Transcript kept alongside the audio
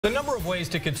The number of ways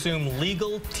to consume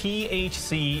legal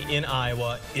THC in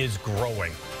Iowa is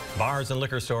growing. Bars and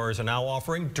liquor stores are now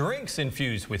offering drinks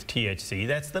infused with THC.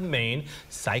 That's the main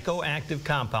psychoactive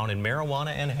compound in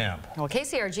marijuana and hemp. Well,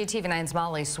 KCRG TV9's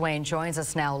Molly Swain joins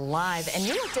us now live, and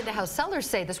you looked into how sellers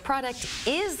say this product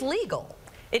is legal.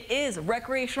 It is.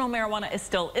 Recreational marijuana is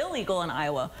still illegal in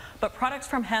Iowa, but products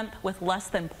from hemp with less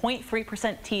than 0.3%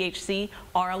 THC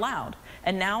are allowed.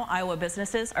 And now Iowa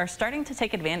businesses are starting to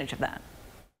take advantage of that.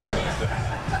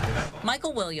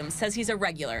 Michael Williams says he's a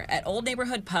regular at Old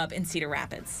Neighborhood Pub in Cedar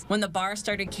Rapids. When the bar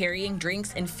started carrying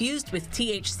drinks infused with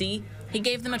THC, he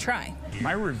gave them a try.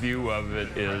 My review of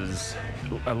it is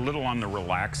a little on the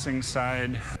relaxing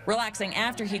side. Relaxing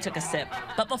after he took a sip,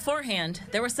 but beforehand,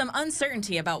 there was some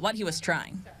uncertainty about what he was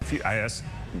trying. I asked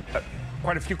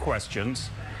quite a few questions,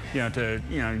 to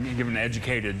give an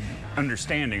educated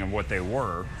understanding of what they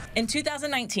were. In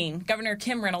 2019, Governor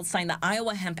Kim Reynolds signed the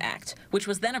Iowa Hemp Act, which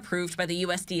was then approved by the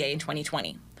USDA in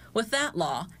 2020. With that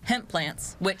law, hemp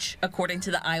plants, which, according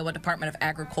to the Iowa Department of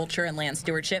Agriculture and Land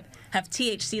Stewardship, have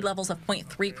THC levels of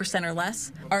 0.3% or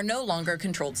less, are no longer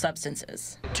controlled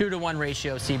substances. 2-to-1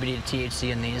 ratio CBD to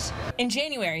THC in these. In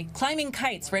January, Climbing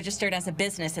Kites registered as a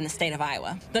business in the state of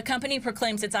Iowa. The company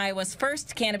proclaims it's Iowa's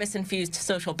first cannabis-infused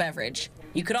social beverage.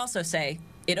 You could also say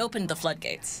it opened the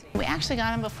floodgates. We actually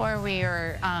got them before we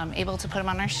were able to put them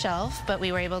on our shelf, but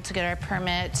we were able to get our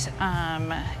permit,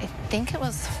 I think it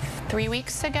was 3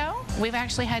 weeks ago. We've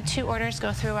actually had 2 orders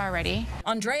go through already.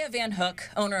 Andrea Van Hook,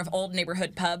 owner of Old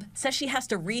Neighborhood Pub, says she has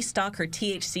to restock her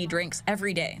THC drinks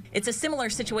every day. It's a similar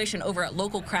situation over at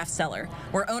local craft cellar,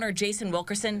 where owner Jason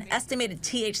Wilkerson estimated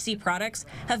THC products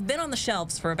have been on the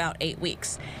shelves for about 8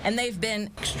 weeks, and they've been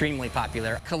extremely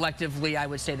popular. Collectively, I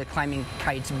would say the Climbing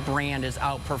Kites brand is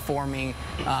outperforming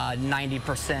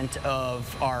 90%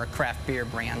 of our craft beer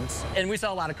brands. And we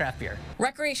sell a lot of craft beer.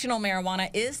 Recreational marijuana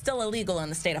is still illegal in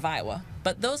the state of Iowa,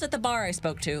 but those at the bar I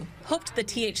spoke to hoped the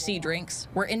THC drinks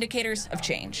were indicators of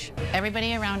change.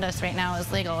 Everybody around us right now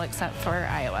is legal except for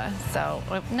Iowa, so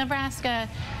Nebraska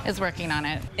is working on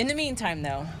it. In the meantime,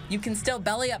 though, you can still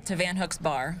belly up to Van Hook's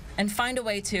bar and find a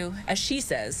way to, as she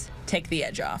says, take the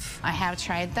edge off. I have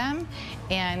tried them,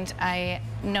 and I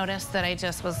noticed that I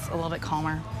just was a little bit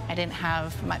calmer. I didn't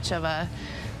have much of a,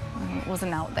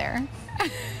 wasn't out there.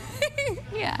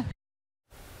 Yeah.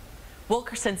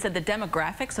 Wilkerson said the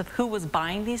demographics of who was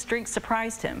buying these drinks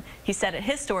surprised him. He said at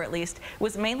his store, at least, it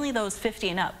was mainly those 50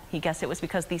 and up. He guessed it was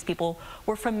because these people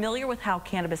were familiar with how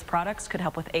cannabis products could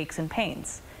help with aches and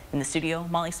pains. In the studio,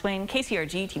 Molly Swain,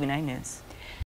 KCRG TV9 News.